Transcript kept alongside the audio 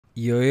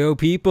Yo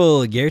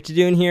people, Garrett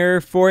doing here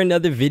for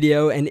another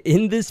video, and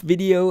in this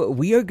video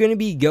we are going to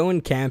be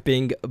going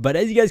camping, but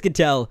as you guys can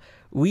tell,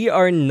 we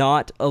are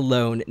not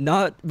alone,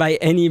 not by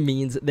any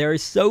means. There are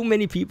so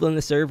many people in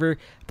the server.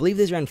 I believe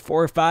there's around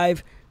 4 or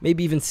 5,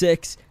 maybe even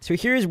 6. So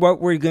here's what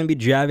we're going to be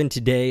driving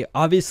today.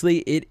 Obviously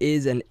it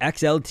is an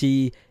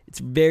XLT. It's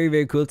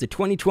very cool. It's a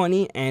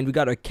 2020 and we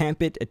got our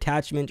Camp It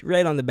attachment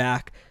right on the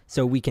back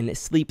so we can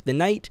sleep the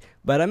night,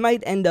 but I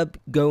might end up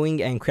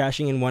going and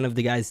crashing in one of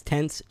the guys'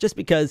 tents just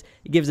because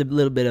it gives a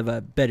little bit of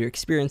a better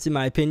experience in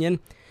my opinion.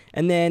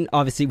 And then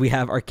obviously we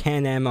have our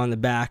Can-Am on the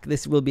back.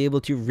 This will be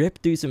able to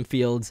rip through some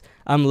fields.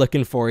 I'm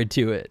looking forward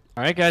to it.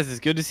 All right guys,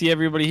 it's good to see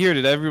everybody here.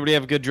 Did everybody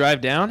have a good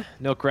drive down?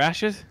 No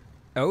crashes?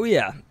 Oh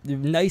yeah,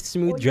 nice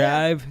smooth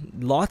drive.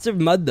 Lots of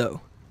mud though.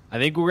 I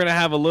think we're gonna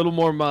have a little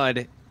more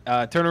mud.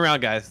 Turn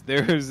around, guys.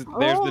 There's the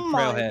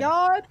trailhead.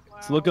 God.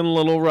 It's looking a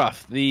little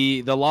rough.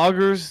 The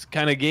loggers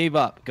kind of gave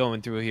up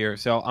going through here,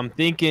 so I'm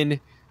thinking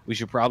we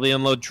should probably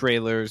unload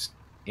trailers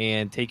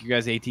and take you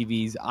guys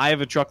ATVs. I have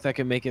a truck that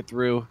can make it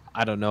through.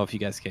 I don't know if you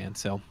guys can.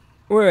 So.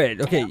 Wait.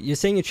 Okay, you're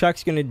saying your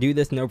truck's gonna do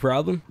this no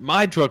problem?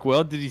 My truck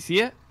will. Did you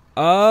see it?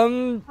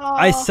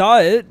 I saw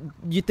it.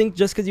 You think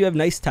just because you have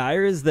nice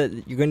tires that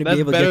you're going to be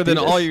able to get better than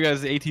this? All you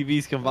guys'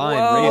 ATVs combined.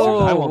 Whoa.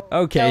 Razors. I won't.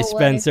 Okay, No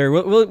Spencer.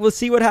 We'll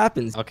see what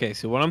happens. Okay,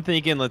 so what I'm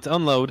thinking, let's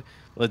unload.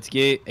 Let's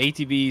get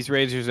ATVs,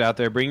 razors out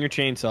there. Bring your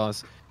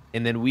chainsaws,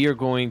 and then we are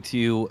going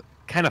to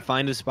kind of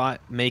find a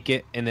spot, make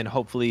it, and then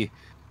hopefully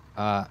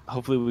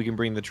we can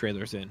bring the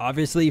trailers in.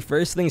 Obviously,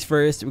 first things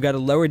first, we got to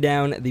lower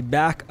down the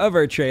back of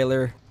our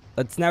trailer.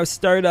 Let's now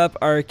start up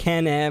our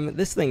Can-Am.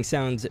 This thing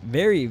sounds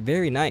very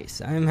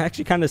nice. I'm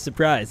actually kind of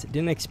surprised.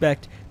 Didn't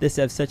expect this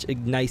to have such a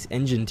nice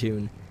engine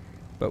tune.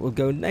 But we'll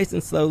go nice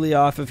and slowly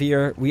off of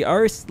here. We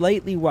are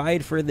slightly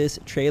wide for this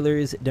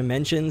trailer's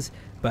dimensions,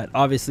 but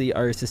obviously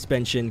our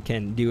suspension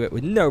can do it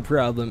with no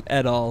problem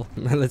at all.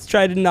 Let's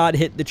try to not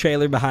hit the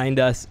trailer behind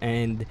us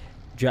and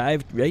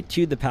drive right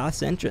to the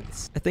path's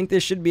entrance. I think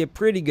this should be a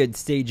pretty good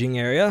staging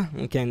area.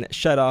 We can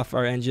shut off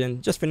our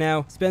engine just for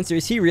now. Spencer,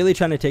 is he really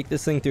trying to take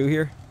this thing through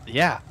here?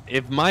 Yeah,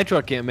 if my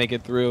truck can't make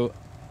it through,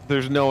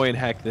 there's no way in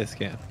heck this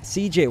can.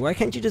 CJ, why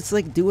can't you just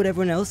like do what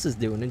everyone else is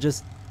doing and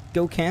just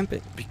go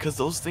camping? Because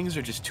those things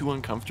are just too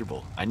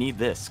uncomfortable. I need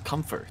this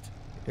comfort.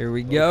 Here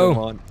we go.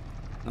 Come on.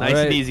 Nice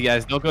and easy,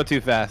 guys. Don't go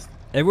too fast.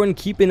 Everyone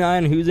keep an eye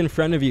on who's in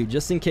front of you,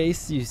 just in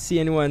case you see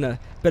anyone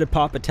better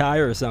pop a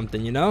tire or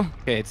something, you know?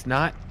 Okay, it's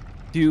not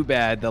too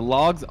bad. The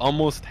logs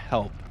almost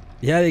help.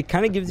 Yeah, it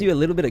kind of gives you a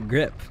little bit of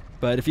grip,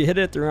 but if you hit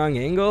it at the wrong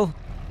angle,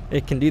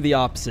 it can do the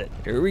opposite.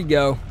 Here we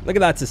go. Look at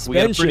that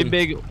suspension.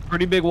 We got a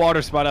pretty big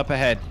water spot up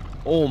ahead.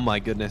 Oh my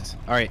goodness.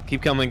 All right,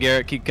 keep coming,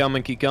 Garrett. Keep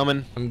coming.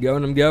 I'm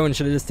going.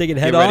 Should I just take it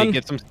head Get ready, on?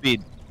 get some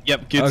speed.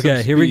 Yep, get some speed.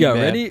 Okay, here we go.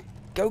 Man. Ready?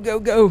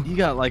 Go. You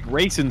got like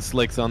racing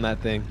slicks on that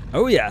thing.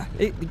 Oh yeah,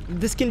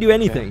 this can do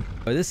anything. Okay.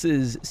 Oh, this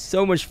is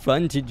so much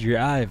fun to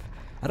drive.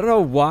 I don't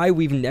know why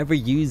we've never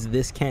used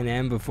this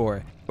Can-Am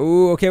before.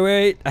 Oh, okay,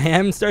 wait. I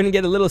am starting to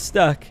get a little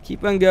stuck.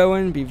 Keep on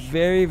going. Be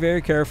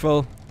very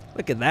careful.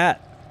 Look at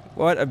that.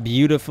 What a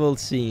beautiful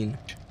scene.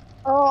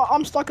 Oh,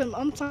 I'm stuck in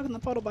the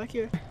puddle back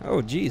here. Oh,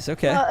 geez.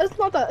 Okay. It's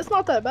not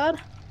that bad.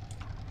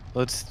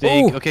 Let's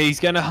think. Ooh. Okay, he's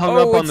gonna hung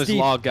up on this deep.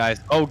 log, guys.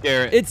 Oh,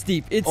 Garrett. It's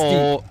deep.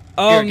 Garrett,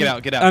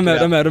 get out. I'm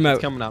out.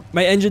 It's coming up.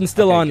 My engine's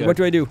still on. Good. What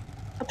do I do?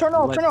 Turn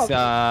off.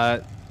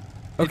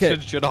 Okay.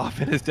 It should shut off.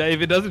 If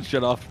it doesn't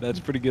shut off, that's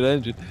a pretty good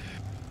engine.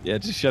 Yeah,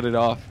 just shut it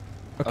off.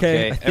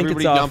 Okay, I think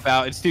everybody it's dump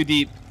out. It's too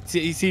deep.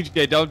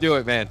 CJ, don't do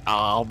it, man.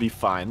 I'll be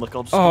fine. Look,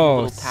 I'll just give him a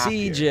little tap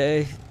CJ.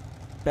 here.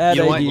 Bad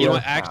idea. You know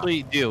what?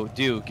 Actually, do.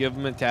 Give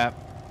him a tap.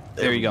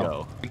 There you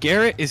go.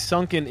 Garrett is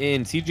sunken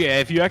in. CJ,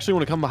 if you actually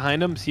want to come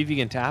behind him, see if you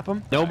can tap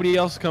him. Nobody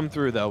else come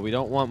through, though. We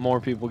don't want more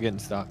people getting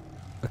stuck.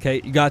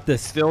 Okay, you got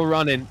this. Still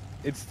running.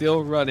 It's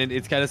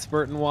kind of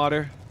spurting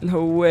water.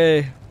 No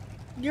way.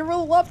 Give her a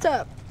left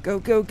tap. Go.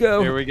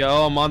 Here we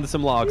go. I'm onto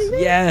some logs.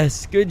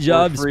 Yes, good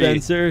job,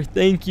 Spencer.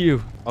 Thank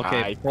you.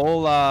 Okay,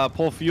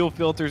 pull fuel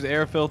filters,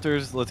 air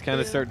filters. Let's kind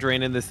of start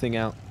draining this thing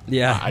out.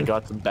 Yeah. I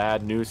got some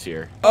bad news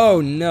here. Oh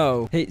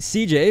no. Hey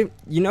CJ,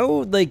 you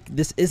know like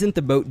this isn't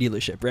the boat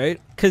dealership, right?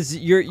 Because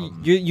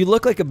you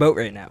look like a boat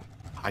right now.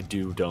 I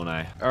do, don't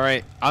I? All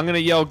right, I'm gonna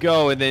yell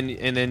go, and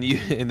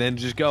then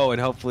just go,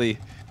 and hopefully,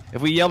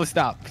 if we yell to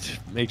stop,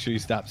 make sure you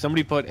stop.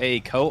 Somebody put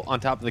a coat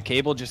on top of the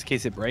cable just in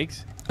case it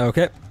breaks.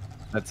 Okay.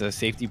 That's a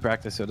safety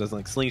practice, so it doesn't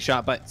like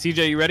slingshot. But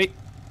CJ, you ready?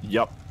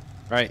 Yep. All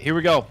right, here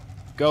we go.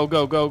 Go.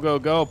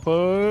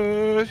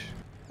 Push.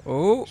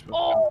 Oh,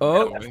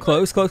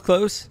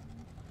 close.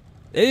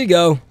 There you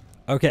go.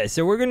 Okay,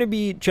 so we're going to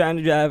be trying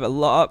to drive a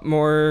lot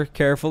more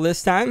careful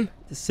this time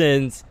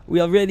since we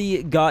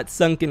already got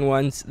sunken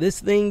once. This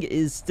thing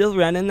is still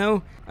running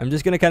though. I'm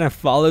just going to kind of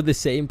follow the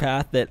same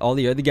path that all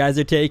the other guys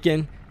are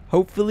taking.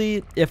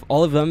 Hopefully, if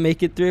all of them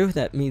make it through,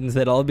 that means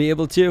that I'll be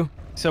able to.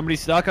 Somebody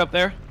stuck up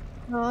there?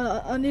 No,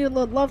 I need a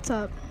little love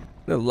tap.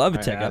 The love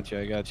Right, tap.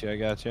 I got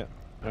you.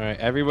 All right,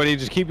 everybody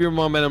just keep your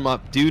momentum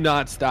up. Do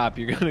not stop.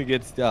 You're going to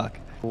get stuck.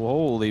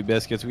 Holy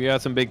biscuits, we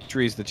got some big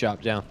trees to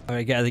chop down. All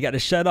right, guys, I got to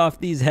shut off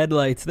these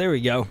headlights. There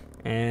we go.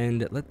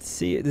 And let's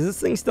see. Is this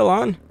thing still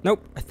on?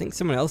 Nope. I think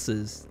someone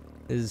else's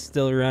is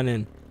still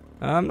running.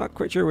 I'm not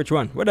quite sure which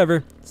one.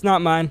 Whatever. It's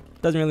not mine.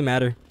 Doesn't really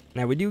matter.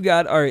 Now, we do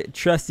got our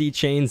trusty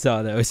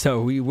chainsaw, though,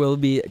 so we will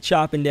be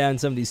chopping down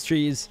some of these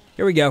trees.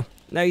 Here we go.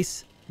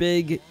 Nice,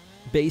 big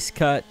base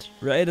cut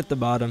right at the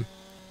bottom.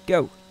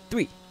 Go.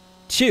 3,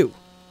 2,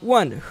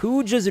 1.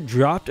 Who just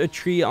dropped a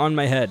tree on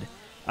my head?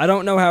 I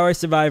don't know how I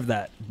survived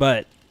that,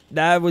 but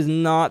that was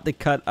not the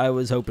cut I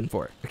was hoping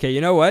for. Okay,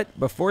 you know what?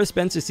 Before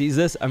Spencer sees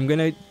this, I'm going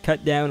to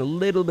cut down a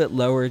little bit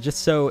lower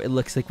just so it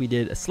looks like we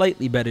did a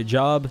slightly better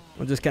job.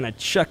 We'll just kind of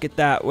chuck it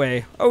that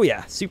way. Oh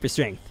yeah, super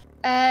strength.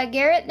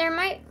 Garrett, there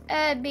might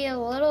be a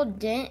little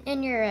dent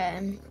in your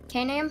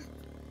Can-Am.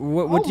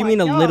 What do you my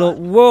mean a God. little?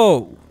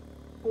 Whoa.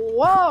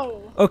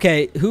 Whoa.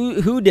 Okay,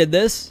 who did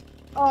this?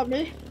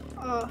 Me.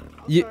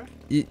 You,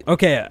 Sorry.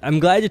 okay, I'm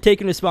glad you're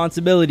taking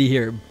responsibility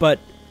here, but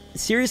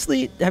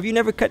seriously, have you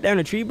never cut down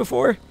a tree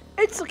before?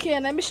 It's okay,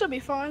 and it should be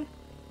fine.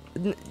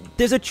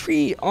 There's a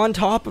tree on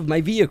top of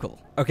my vehicle.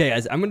 Okay,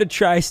 guys, I'm gonna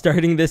try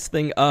starting this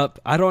thing up.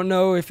 I don't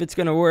know if it's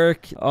gonna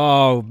work.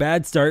 Oh,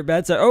 bad start,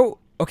 bad start. Oh,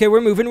 okay,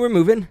 we're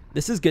moving.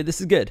 This is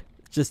good.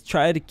 Just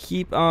try to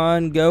keep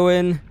on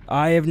going.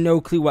 I have no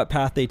clue what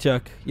path they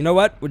took. You know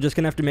what? We're just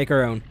gonna have to make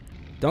our own.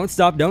 Don't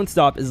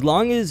stop. As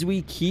long as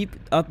we keep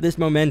up this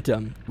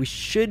momentum, we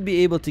should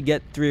be able to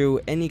get through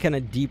any kind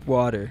of deep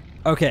water.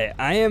 Okay,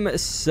 I am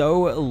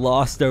so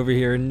lost over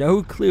here.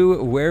 No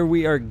clue where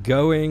we are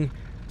going.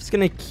 Just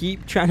gonna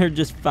keep trying to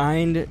just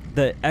find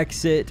the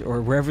exit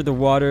or wherever the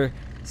water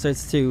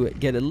starts to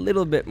get a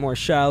little bit more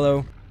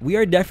shallow. We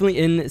are definitely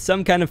in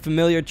some kind of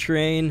familiar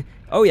terrain.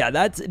 Oh yeah,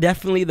 that's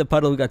definitely the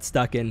puddle we got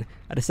stuck in.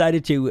 I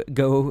decided to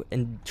go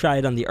and try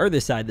it on the other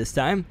side this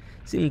time.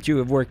 Seemed to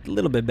have worked a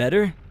little bit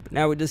better. But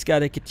now we just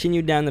gotta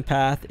continue down the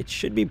path. It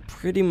should be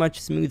pretty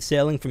much smooth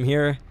sailing from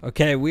here.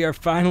 Okay, we are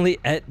finally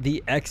at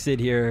the exit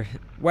here.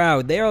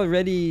 Wow, they're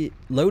already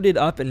loaded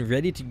up and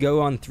ready to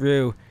go on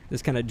through.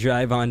 Just kind of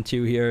drive on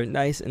to here,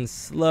 nice and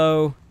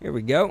slow. Here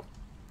we go.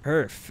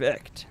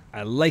 Perfect.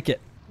 I like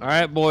it. All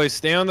right, boys,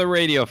 stay on the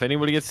radio. If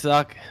anybody gets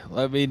stuck,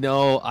 let me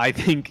know. I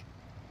think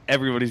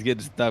everybody's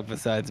getting stuck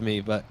besides me,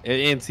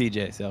 and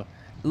CJ, so.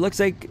 Looks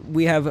like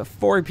we have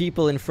 4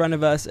 people in front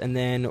of us and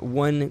then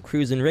 1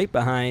 cruising right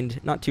behind,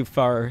 not too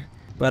far.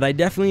 But I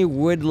definitely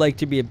would like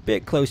to be a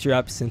bit closer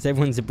up since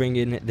everyone's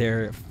bringing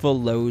their full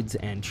loads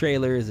and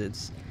trailers.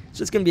 It's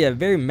just going to be a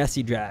very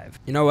messy drive.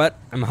 You know what?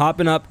 I'm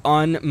hopping up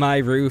on my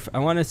roof. I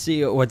want to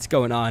see what's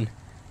going on.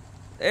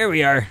 There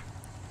we are.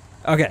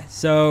 Okay,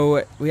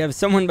 so we have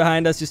someone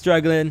behind us who's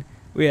struggling.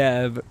 We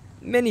have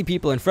many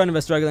people in front of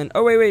us struggling.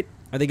 Oh, wait.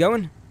 Are they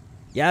going?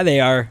 Yeah, they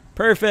are.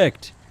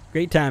 Perfect.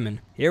 Great timing.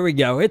 Here we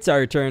go. It's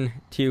our turn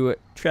to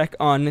trek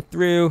on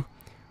through.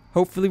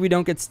 Hopefully we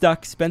don't get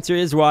stuck. Spencer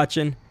is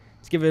watching.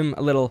 Let's give him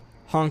a little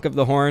honk of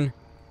the horn.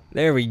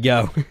 There we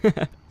go.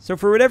 So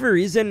for whatever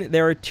reason,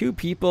 there are 2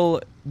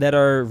 people that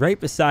are right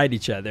beside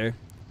each other.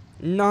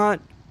 Not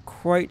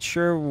quite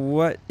sure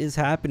what is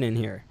happening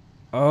here.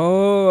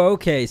 Oh,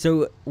 okay.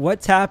 So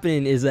what's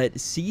happening is that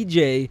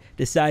CJ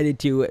decided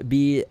to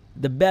be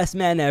the best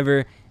man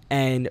ever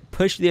and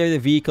push the other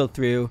vehicle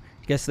through.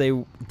 I guess they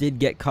did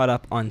get caught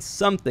up on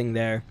something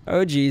there.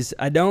 Oh, geez.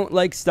 I don't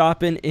like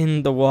stopping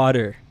in the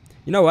water.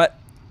 You know what?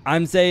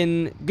 I'm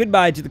saying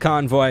goodbye to the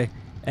convoy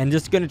and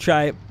just going to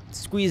try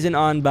squeezing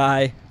on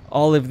by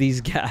all of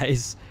these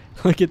guys.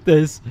 Look at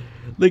this.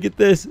 Look at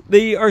this.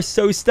 They are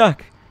so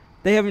stuck.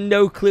 They have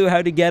no clue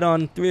how to get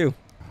on through.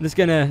 I'm just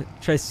gonna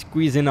try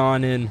squeezing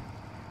on in.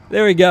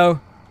 There we go.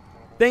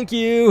 Thank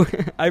you.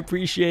 I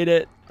appreciate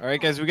it. All right,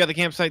 guys, we got the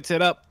campsite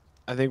set up.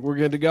 I think we're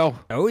good to go.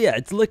 Oh yeah,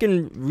 it's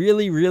looking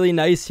really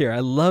nice here. I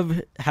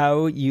love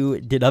how you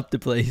did up the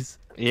place.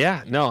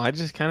 Yeah, no, I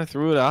just kind of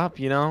threw it up,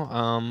 you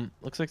know.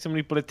 Looks like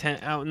somebody put a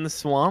tent out in the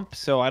swamp,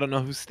 so I don't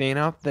know who's staying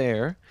out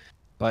there.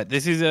 But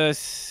this is a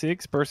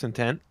 6-person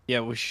tent.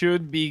 Yeah, we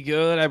should be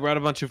good. I brought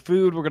a bunch of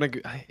food. We're gonna.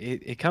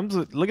 It comes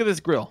with. Look at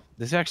this grill.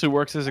 This actually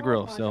works as a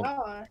grill. So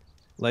God.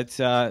 let's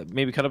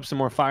maybe cut up some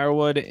more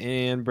firewood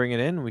and bring it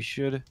in. We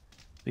should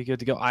be good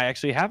to go. I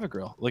actually have a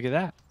grill. Look at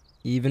that.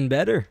 Even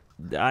better.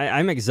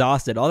 I'm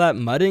exhausted. All that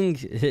mudding,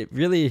 it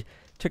really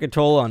took a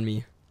toll on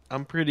me.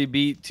 I'm pretty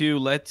beat too.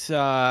 Let's.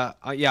 Yeah,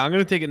 I'm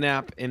gonna take a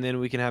nap and then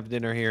we can have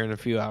dinner here in a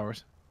few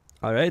hours.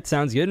 All right,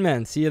 sounds good,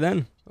 man. See you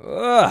then.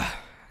 Ugh.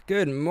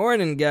 Good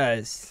morning,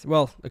 guys.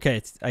 Well, okay,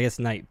 it's I guess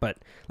night, but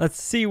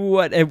let's see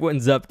what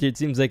everyone's up to. It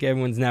seems like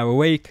everyone's now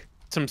awake.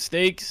 Some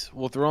steaks.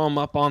 We'll throw them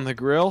up on the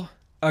grill.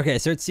 Okay,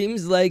 so it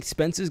seems like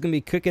Spencer's going to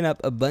be cooking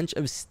up a bunch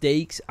of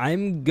steaks.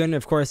 I'm going to,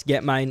 of course,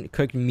 get mine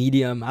cooked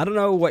medium. I don't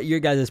know what your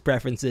guys'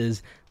 preference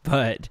is,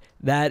 but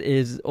that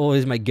is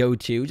always my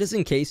go-to, just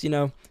in case, you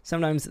know,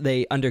 sometimes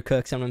they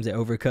undercook, sometimes they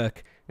overcook.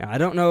 Now, I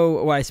don't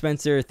know why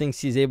Spencer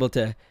thinks he's able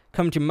to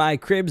come to my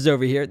cribs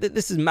over here.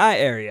 This is my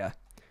area.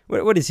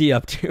 What is he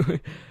up to?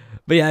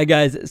 But yeah,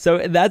 guys, so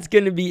that's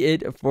going to be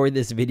it for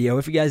this video.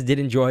 If you guys did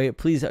enjoy it,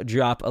 please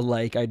drop a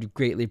like. I'd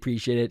greatly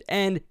appreciate it.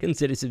 And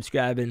consider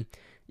subscribing.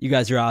 You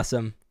guys are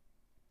awesome.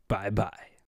 Bye-bye.